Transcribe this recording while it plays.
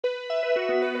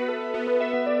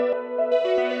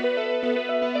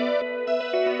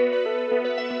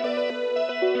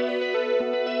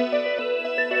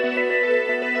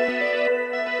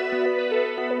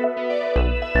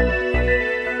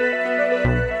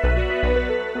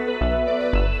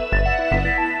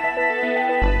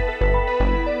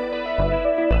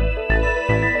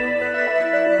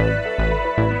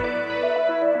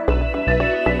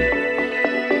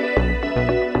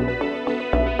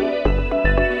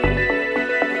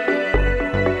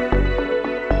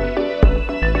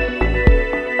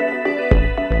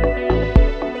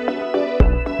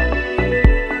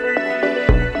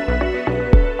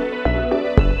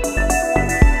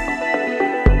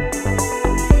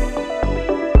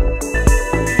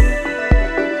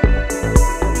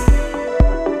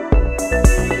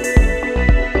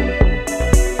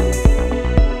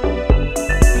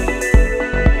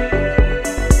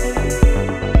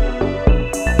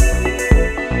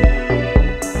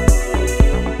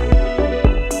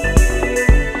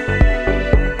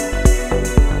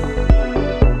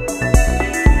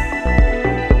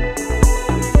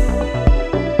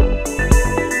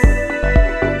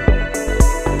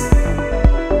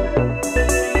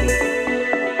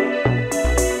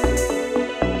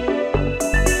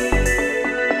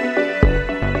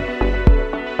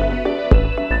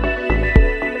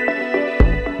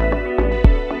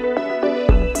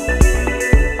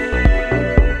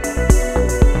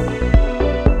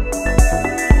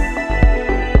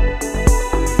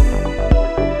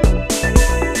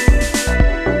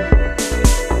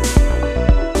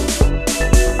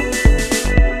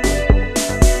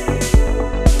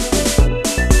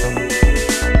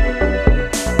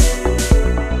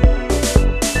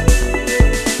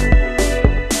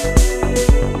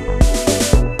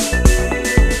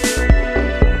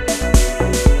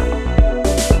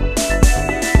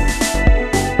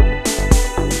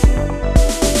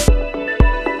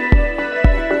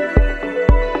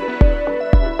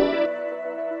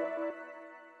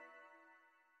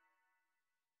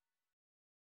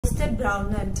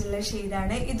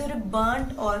ഷെയ്ഡാണ്. ഇതൊരു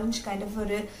burned orange kind of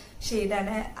ഒരു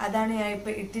ഷെയ്ഡാണ്. അതാണ് ഞാൻ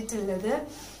ഇപ്പൊ ഇട്ടിട്ടുള്ളത്.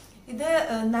 ഇത്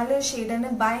നല്ലൊരു ഷെയ്ഡാണ്.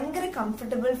 ഭയങ്കര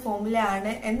കംഫർട്ടബിൾ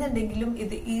ഫോമുലയാണ് എന്നുണ്ടെങ്കിലും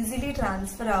ഇത് ഈസിലി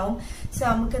ട്രാൻസ്ഫർ ആവും. സോ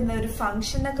നമുക്ക് എന്താ ഒരു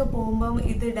ഫംഗ്ഷനൊക്കെ പോകുമ്പോൾ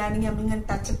ഇത് ഇടാണെങ്കിൽ നമ്മളിങ്ങനെ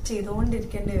ടച്ചപ്പ്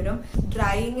ചെയ്തുകൊണ്ടിരിക്കേണ്ടി വരും.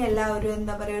 ഡ്രൈയിങ് അല്ല, ഒരു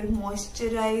എന്താ പറയുക, ഒരു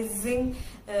മോയ്സ്ചറൈസിങ്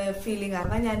ഫീലിംഗ്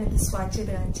ആണ്. ഞാനിത് സ്വാച്ച്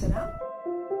ചെയ്ത് കാണിച്ചതാ.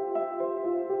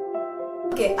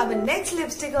 ഓക്കെ, അപ്പൊ നെക്സ്റ്റ്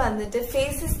ലിപ്സ്റ്റിക് വന്നിട്ട്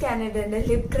ഫേസസ് കാനഡയുടെ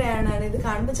ലിപ് ക്രയോൺ ആണ്. ഇത്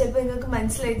കാണുമ്പോൾ ചിലപ്പോൾ നിങ്ങൾക്ക്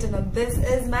മനസ്സിലായിട്ടുണ്ടാവും. This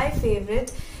is my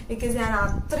favourite because ഞാൻ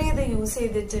അത്രയും ഇത് യൂസ്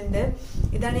ചെയ്തിട്ടുണ്ട്.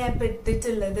 ഇതാണ് ഞാൻ ഇപ്പൊ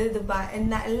ഇട്ടിട്ടുള്ളത്. ഇത്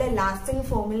നല്ല ലാസ്റ്റിംഗ്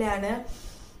ഫോമിലാണ്.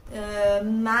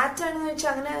 മാറ്റ് ആണെന്ന്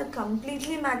വെച്ചാൽ അങ്ങനെ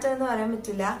കംപ്ലീറ്റ്ലി മാറ്റ് ആണെന്ന് പറയാൻ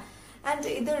പറ്റില്ല.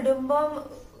 ആൻഡ് ഇത് ഇടുമ്പോൾ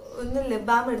ഒന്ന് ലിപ്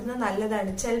ബാം ഇടുന്നത്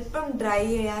നല്ലതാണ്. ചിലപ്പം ഡ്രൈ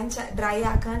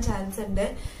ആക്കാൻ ചാൻസ് ഉണ്ട്.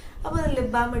 അപ്പൊ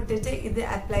ലിപ് ബാം ഇട്ടിട്ട് ഇത്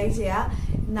അപ്ലൈ ചെയ്യാം.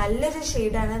 നല്ലൊരു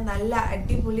ഷെയ്ഡാണ്. നല്ല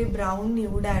അടിപൊളി ബ്രൗൺ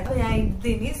ന്യൂഡാണ്. ഞാൻ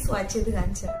ഇതിനി സ്വാച്ച് ചെയ്ത്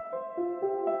കാണിച്ചു തരാം.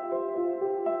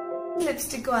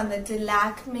 ലിപ്സ്റ്റിക് വന്നിട്ട്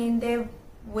ലാക്മേന്റെ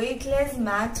weightless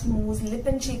matte mousse lip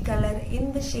and cheek color in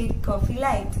the shade coffee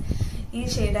light. ഈ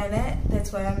ഷെയ്ഡാണ്.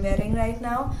 That's why I am wearing right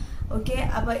now. Okay,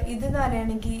 അപ്പൊ ഇതെന്ന്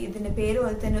പറയുകയാണെങ്കിൽ ഇതിന്റെ പേര്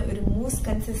പോലെ തന്നെ ഒരു മൂസ്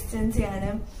കൺസിസ്റ്റൻസി ആണ്.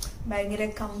 ഭയങ്കര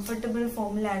കംഫർട്ടബിൾ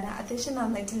ഫോമിലാണ്. അത്യാവശ്യം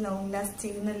നന്നായിട്ട് ലോങ് ലാസ്റ്റ്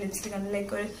ചെയ്യുന്ന ലിപ്സ്റ്റിക് ആണ്.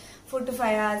 ലൈക്ക് ഒരു 4 to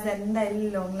 5 hours എന്തായാലും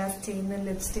ലോങ് ലാസ്റ്റ് ചെയ്യുന്ന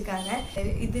ലിപ്സ്റ്റിക് ആണ്.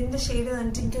 ഇതിന്റെ ഷെയ്ഡ്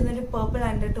വന്നിട്ട് എനിക്കൊന്നൊരു പേർപ്പിൾ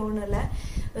അണ്ടർടോൺ ഉള്ള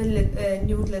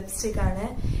ന്യൂഡ് ലിപ്സ്റ്റിക് ആണ്.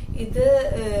 ഇത്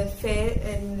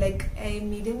ലൈക്ക്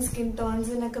മീഡിയം സ്കിൻ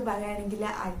ടോൺസിനൊക്കെ പറയുകയാണെങ്കിൽ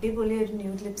അടിപൊളി ഒരു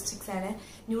ന്യൂഡ് ലിപ്സ്റ്റിക് ആണ്.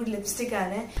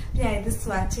 ഞാൻ ഇത്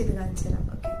സ്വാച്ച് ചെയ്ത് കാണിച്ചു തരാം.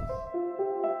 ഓക്കെ,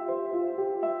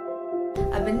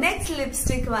 അപ്പൊ നെക്സ്റ്റ്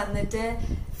ലിപ്സ്റ്റിക് വന്നിട്ട്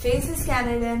ഫേസസ്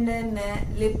കാനഡയുടെ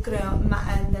lip crayon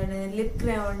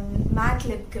mat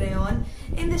lip crayon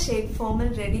in the shade formal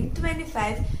ready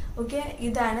 25. Okay,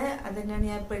 ഇതാണ്. അതിനാണ്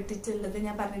ഞാൻ ഇപ്പൊ ഇട്ടിട്ടുള്ളത്.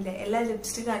 ഞാൻ പറഞ്ഞില്ലേ, എല്ലാ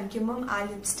ലിപ്സ്റ്റിക് കാണിക്കുമ്പോൾ ആ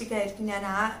ലിപ്സ്റ്റിക് ആയിരിക്കും ഞാൻ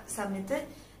ആ സമയത്ത്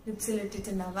ലിപ്സിൽ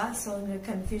ഇട്ടിട്ടുണ്ടാവുക. സോ നിങ്ങൾക്ക്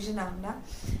കൺഫ്യൂഷൻ ആവണ്ട.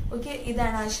 ഓക്കെ,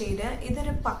 ഇതാണ് ആ ഷെയ്ഡ്.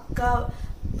 ഇതൊരു പക്ക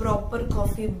പ്രോപ്പർ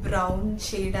കോഫി ബ്രൗൺ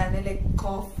ഷെയ്ഡാണ്. Like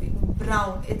coffee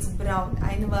brown, it's brown.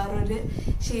 അതിന് വേറൊരു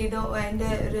ഷെയ്ഡോ അതിന്റെ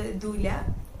ഒരു ഇതുമില്ല,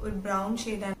 ഒരു ബ്രൗൺ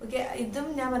ഷെയ്ഡാണ്. ഓക്കെ, ഇതും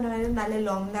ഞാൻ പറഞ്ഞ നല്ല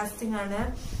ലോങ് ലാസ്റ്റിംഗ് ആണ്.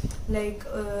 ലൈക്ക്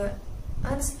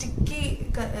അങ്ങനെ സ്റ്റിക്കി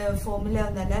ഫോമില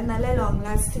ഒന്നല്ല, നല്ല ലോങ്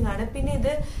ലാസ്റ്റിംഗ് ആണ്. പിന്നെ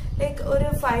ഇത് ലൈക്ക് ഒരു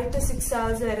 5 to 6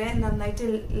 hours വരെ നന്നായിട്ട്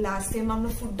ലാസ്റ്റ് ചെയ്യും. നമ്മൾ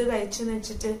ഫുഡ് കഴിച്ചെന്ന്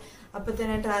വെച്ചിട്ട് അപ്പൊ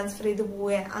തന്നെ ട്രാൻസ്ഫർ ചെയ്ത്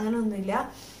പോവേ അങ്ങനെ ഒന്നുമില്ല.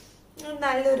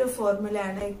 നല്ലൊരു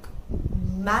ഫോർമുലയാണ്. ലൈക്ക്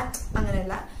മാറ്റ്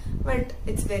അങ്ങനെയല്ല, ബട്ട്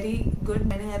ഇറ്റ്സ് വെരി ഗുഡ്.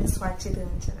 ഞാൻ സ്വാച്ച് ചെയ്ത്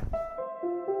കാണിച്ചത്.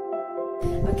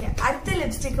 ഓക്കെ, അടുത്ത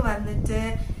ലിപ്സ്റ്റിക് വന്നിട്ട്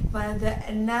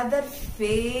another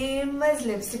famous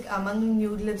lipstick among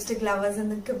nude lipstick lovers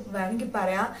എന്നൊക്കെ വേണമെങ്കിൽ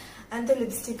പറയാം. അങ്ങനത്തെ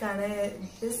ലിപ്സ്റ്റിക് ആണ്.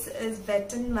 This is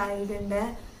wet and വൈൽഡിന്റെ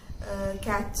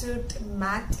കാറ്റ്യൂട്ട്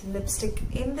mat lipstick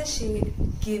in the shade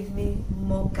give me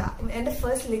മോക്ക. എന്റെ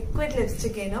ഫസ്റ്റ് ലിക്വിഡ്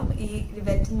ലിപ്സ്റ്റിക് ആയിരുന്നു ഈ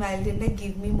വെറ്റ് ആൻഡ് വൈൽഡിന്റെ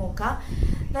ഗിവ് മീ മോക്ക.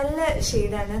 നല്ല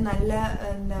ഷെയ്ഡാണ്. നല്ല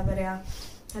എന്താ പറയാ,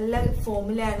 നല്ല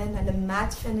ഫോമുലയാണ്. നല്ല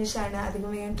മാറ്റ് ഫിനിഷ് ആണ്. അധികം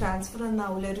വേഗം ട്രാൻസ്ഫർ ഒന്നും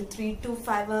ആവില്ല. ഒരു 3 to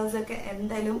 5 hours ഒക്കെ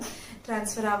എന്തായാലും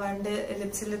ട്രാൻസ്ഫർ ആവാണ്ട്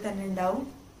ലിപ്സിൽ തന്നെ ഉണ്ടാവും.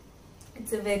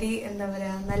 ഇറ്റ്സ് എ വെരി എന്താ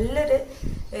പറയാ, നല്ലൊരു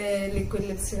ലിക്വിഡ്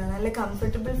ലിപ്സ്റ്റിക് ആണ്. നല്ല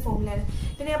കംഫർട്ടബിൾ ഫോമിലാണ്.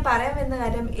 പിന്നെ ഞാൻ പറയാൻ വരുന്ന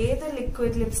കാര്യം, ഏത്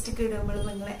ലിക്വിഡ് ലിപ്സ്റ്റിക് ഇടുമ്പോഴും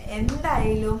നിങ്ങൾ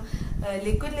എന്തായാലും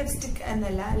ലിക്വിഡ് ലിപ്സ്റ്റിക്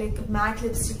എന്നല്ല, ലൈക്ക് മാറ്റ്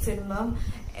ലിപ്സ്റ്റിക്സ് ഇടുമ്പം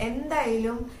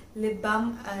എന്തായാലും ലിപ് ബാം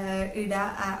ഇടാ.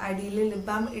 അടിയിൽ ലിപ്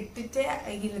ബാം ഇട്ടിട്ട്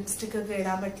ഈ ലിപ്സ്റ്റിക് ഒക്കെ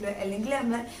ഇടാൻ പറ്റുള്ളൂ. അല്ലെങ്കിൽ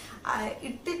നമ്മൾ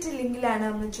ഇട്ടിട്ടില്ലെങ്കിലാണ്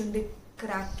നമ്മൾ ചുണ്ടി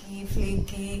ക്രാക്കി,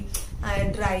 ഫ്ലേക്കി,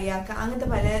 ഡ്രൈ ആക്കുക, അങ്ങനത്തെ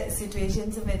പല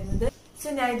സിറ്റുവേഷൻസും വരുന്നത്. സോ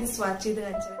ഞാൻ ഇത് സ്വാച്ച് ചെയ്ത്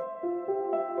കാണിച്ചത്.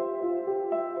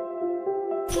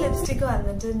 ലിപ്സ്റ്റിക്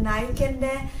വന്നിട്ട്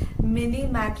നൈക്കന്റെ മിനി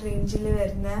മാറ്റ് റേഞ്ചിൽ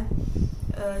വരുന്ന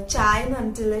ചായ എന്ന്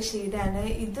പറഞ്ഞിട്ടുള്ള ഷെയ്ഡാണ്.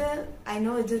 ഇത് ഐ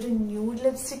നോ ഇതൊരു ന്യൂഡ്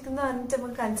ലിപ്സ്റ്റിക് എന്ന് പറഞ്ഞിട്ട്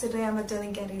നമുക്ക് കൺസിഡർ ചെയ്യാൻ പറ്റുമെന്ന്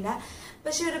എനിക്കറിയില്ല.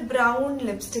 പക്ഷെ ഒരു ബ്രൗൺ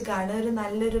ലിപ്സ്റ്റിക് ആണ്. ഒരു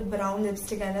നല്ലൊരു ബ്രൗൺ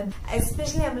ലിപ്സ്റ്റിക് ആണ്.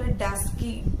 എസ്പെഷ്യലി നമ്മൾ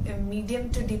dusky medium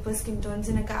to deeper skin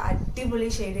ടോൺസിനൊക്കെ അടിപൊളി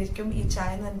ഷെയ്ഡ് ആയിരിക്കും ഈ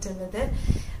ചായ എന്ന് പറഞ്ഞിട്ടുള്ളത്.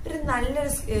 ഒരു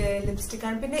നല്ലൊരു ലിപ്സ്റ്റിക്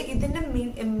ആണ്. പിന്നെ ഇതിന്റെ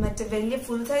മറ്റേ വലിയ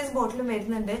ഫുൾ സൈസ് ബോട്ടിലും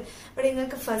വരുന്നുണ്ട്. അവിടെ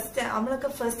നിങ്ങൾക്ക്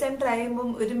നമ്മളൊക്കെ ഫസ്റ്റ് ടൈം ട്രൈ ചെയ്യുമ്പോൾ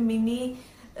ഒരു മിനി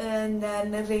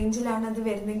എന്താണ് റേഞ്ചിലാണ് അത്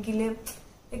വരുന്നെങ്കിൽ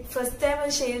ഫസ്റ്റ് ടൈം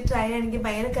ഒരു ഷെയ്ഡ് ട്രൈ ആണെങ്കിൽ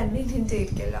ഭയങ്കര കൺവീനിയന്റ്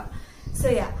ആയിരിക്കുമല്ലോ. സോ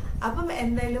യാ, അപ്പം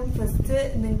എന്തായാലും ഫസ്റ്റ്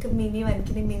നിങ്ങൾക്ക് മിനി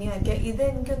വാങ്ങിക്കാം. ഇത്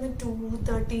എനിക്കൊന്ന്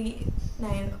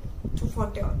 239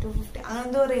 240 250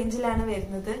 അങ്ങനത്തെ റേഞ്ചിലാണ്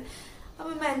വരുന്നത്.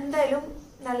 അപ്പം എന്തായാലും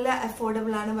നല്ല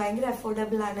അഫോർഡബിൾ ആണ്, ഭയങ്കര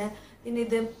അഫോർഡബിൾ ആണ്. പിന്നെ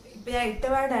ഇത് ഇപ്പൊ ഞാൻ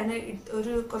ഇട്ടപാടാണ്,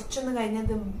 ഒരു കുറച്ചൊന്ന്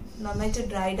കഴിഞ്ഞത് നന്നായിട്ട്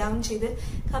ഡ്രൈ ഡൗൺ ചെയ്ത്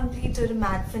കംപ്ലീറ്റ് ഒരു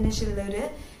മാറ്റ് ഫിനിഷ് ഉള്ള ഒരു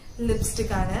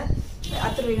ലിപ്സ്റ്റിക് ആണ്.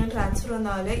 അത്ര വേഗം ട്രാൻസ്ഫർ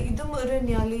ഒന്നും ആവില്ല. ഇതും ഒരു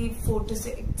നിയർലി 4 to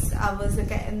 6 hours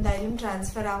ഒക്കെ എന്തായാലും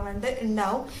ട്രാൻസ്ഫർ ആവാണ്ട്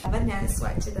ഉണ്ടാവും. അപ്പൊ ഞാൻ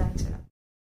സ്വാച്ച് ചെയ്ത് കാണിച്ചത്.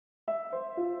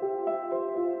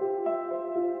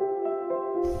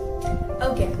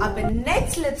 Okay,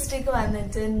 next lipstick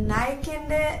വന്നിട്ട്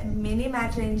നൈക്കന്റെ മിനി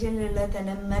മാറ്റ് റേഞ്ചിലുള്ള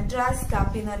തന്നെ മദ്രാസ്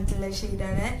കാപ്പി എന്ന് പറഞ്ഞിട്ടുള്ള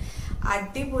ഷെയ്ഡാണ്.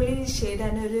 അടിപൊളി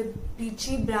ഷെയ്ഡാണ്. ഒരു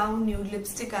പീച്ചി ബ്രൗൺ ന്യൂഡ്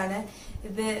ലിപ്സ്റ്റിക് ആണ്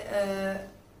ഇത്.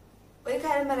 ഒരു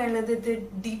കാര്യം പറയാനുള്ളത്, ഇത്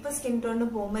ഡീപ്പർ സ്കിൻ ടോണിന്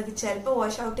പോകുമ്പോൾ ഇത് ചിലപ്പോൾ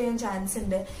വാഷ് ഔട്ട് ചെയ്യാൻ ചാൻസ്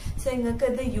ഉണ്ട്. സോ നിങ്ങൾക്ക്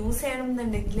ഇത് യൂസ് ചെയ്യണം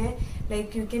എന്നുണ്ടെങ്കിൽ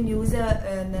like you can use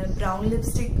brown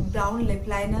lipstick, brown lip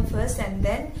liner first and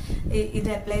then ഇത്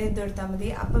അപ്ലൈ ചെയ്ത് കൊടുത്താൽ മതി.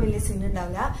 അപ്പൊ വലിയ സീൻ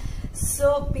ഉണ്ടാവില്ല. സോ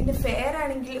പിന്നെ ഫെയർ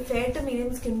ആണെങ്കിൽ, fair to medium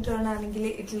skin tone ആണെങ്കിൽ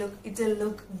ഇറ്റ്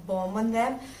ലുക്ക് ബോം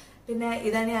ദം. പിന്നെ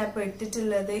ഇതാണ് ഞാൻ ഇപ്പൊ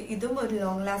ഇട്ടിട്ടുള്ളത്. ഇതും ഒരു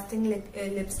ലോങ് ലാസ്റ്റിംഗ്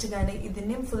ലിപ്സ്റ്റിക് ആണ്.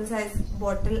 ഇതിന്റെയും ഫുൾ സൈസ്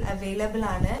ബോട്ടിൽ അവൈലബിൾ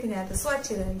ആണ്. പിന്നെ അത് സ്വാച്ച്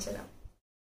ചെയ്ത് കാണിച്ചുതരാം.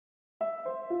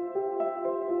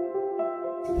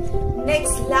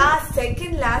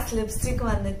 സെക്കൻഡ് ലാസ്റ്റ് ലിപ്സ്റ്റിക്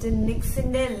വന്നിട്ട്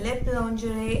നിക്സിന്റെ lip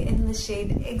lingerie in the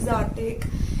shade exotic.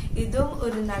 ഇതും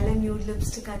ഒരു നല്ല ന്യൂഡ്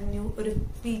ലിപ്സ്റ്റിക് ആണ്. ഒരു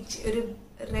പീച്ച്, ഒരു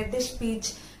റെഡിഷ്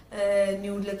പീച്ച്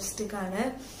ന്യൂഡ് ലിപ്സ്റ്റിക് ആണ്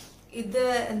ഇത്.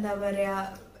 എന്താ പറയാ,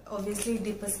 ഒബ്വിയസ്ലി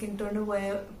ഡീപ്പർ സ്കിൻ ടോണ്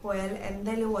പോയാൽ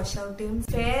എന്തായാലും വാഷ് ഔട്ട് ചെയ്യും.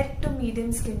 ഫെയർ ടു മീഡിയം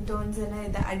സ്കിൻ ടോൺസിന്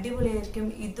ഇത് അടിപൊളിയായിരിക്കും.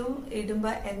 ഇതും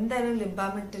ഇടുമ്പോ എന്തായാലും ലിപ്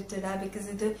ബാം ഇട്ടിട്ടിടാം. ബിക്കോസ്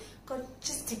ഇത്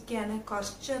കുറച്ച് സ്റ്റിക്കിയാണ്.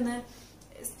 കുറച്ചൊന്ന്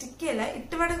സ്റ്റിക്കിയല്ല,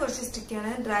 ഇട്ടുപാടെ കുറച്ച് സ്റ്റിക്കിയാണ്.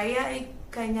 ഡ്രൈ ആയി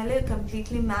കഴിഞ്ഞാൽ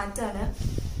കംപ്ലീറ്റ്ലി മാറ്റ് ആണ്,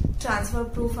 ട്രാൻസ്ഫർ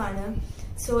പ്രൂഫ് ആണ്.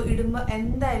 സോ ഇടുമ്പോ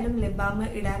എന്തായാലും ലിപ് ബാം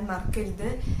ഇടാൻ മറക്കരുത്.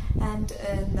 ആൻഡ്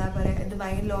എന്താ പറയാ, ഇത്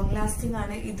ഭയങ്കര ലോങ് ലാസ്റ്റിംഗ്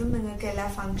ആണ്. ഇതും നിങ്ങൾക്ക് എല്ലാ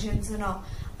ഫംഗ്ഷൻസിനോ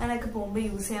അങ്ങനെയൊക്കെ പോകുമ്പോൾ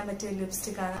യൂസ് ചെയ്യാൻ പറ്റിയ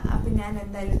ലിപ്സ്റ്റിക് ആണ്. അപ്പൊ ഞാൻ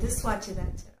എന്തായാലും ഇത് സ്വാച്ച് ചെയ്ത്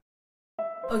കാണിച്ചു.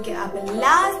 Okay, our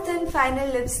last and final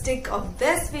lipstick of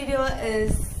this video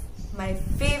is my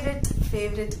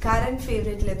current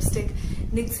favorite lipstick,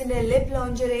 NYXന്റെ lip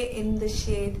lingerie in the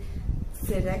shade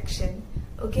seduction.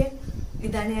 Okay,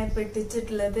 ഇതാണ് ഞാൻ ഇപ്പൊ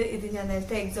ഇട്ടിട്ടുള്ളത്. ഇത് ഞാൻ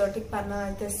നേരത്തെ എക്സോട്ടിക് പറഞ്ഞ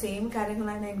പോലത്തെ സെയിം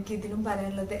കാര്യങ്ങളാണ് എനിക്ക് ഇതിലും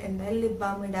പറയാനുള്ളത്. എന്തായാലും ലിപ്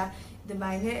ബാം ഇടാം. ഇത്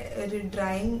ഭയങ്കര ഒരു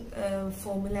ഡ്രൈയിങ്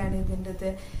ഫോമിലാണ് ഇതിൻ്റെത്.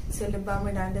 സോ ലിപ് ബാം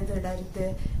ഇടാണ്ടത് ഇടരുത്.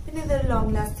 പിന്നെ ഇതൊരു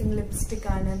ലോങ് ലാസ്റ്റിംഗ് ലിപ്സ്റ്റിക്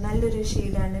ആണ്. നല്ലൊരു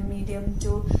ഷെയ്ഡാണ്. Medium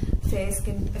to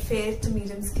fair to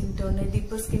medium skin tone.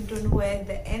 Deeper skin tone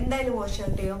പോയത് എന്തായാലും വാഷ്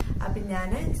ഔട്ട് ചെയ്യും. അപ്പൊ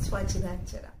ഞാൻ സ്വാച്ച് ചെയ്ത്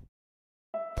കാണിച്ചു തരാം.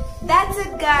 That's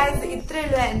it guys.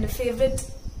 ഇത്രയുള്ളൂ എന്റെ ഫേവറേറ്റ്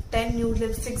 10 ന്യൂഡ്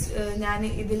ലിപ്സ്റ്റിക്സ് ഞാൻ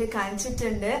ഇതിൽ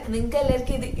കാണിച്ചിട്ടുണ്ട്. നിങ്ങൾക്ക്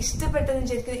എല്ലാവർക്കും ഇത് ഇഷ്ടപ്പെട്ടെന്ന്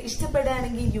വിചാരിക്കുന്നത്.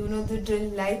 ഇഷ്ടപ്പെടുകയാണെങ്കിൽ you know the drill,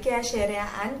 like ചെയ്യുക, ഷെയർ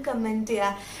ചെയ്യുക ആൻഡ് കമന്റ്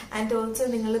ചെയ്യുക. ആൻഡ് ഓൾസോ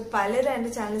നിങ്ങൾ പലരും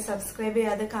എന്റെ ചാനൽ സബ്സ്ക്രൈബ്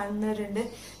ചെയ്യാതെ കാണുന്നവരുണ്ട്.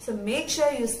 So make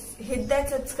sure U hit that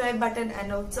subscribe button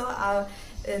and also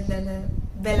എന്താണ്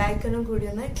ബെലൈക്കണും കൂടി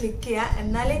ഒന്ന് ക്ലിക്ക് ചെയ്യുക.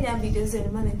 എന്നാലേ ഞാൻ വീഡിയോസ്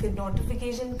ഇടുമ്പോൾ നിങ്ങൾക്ക്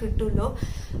നോട്ടിഫിക്കേഷൻ കിട്ടുള്ളൂ.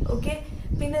 ഓക്കെ,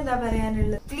 പിന്നെന്താ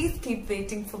പറയാനുള്ളത്, please keep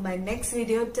waiting for my next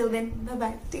video. Till then bye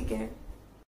bye, take care.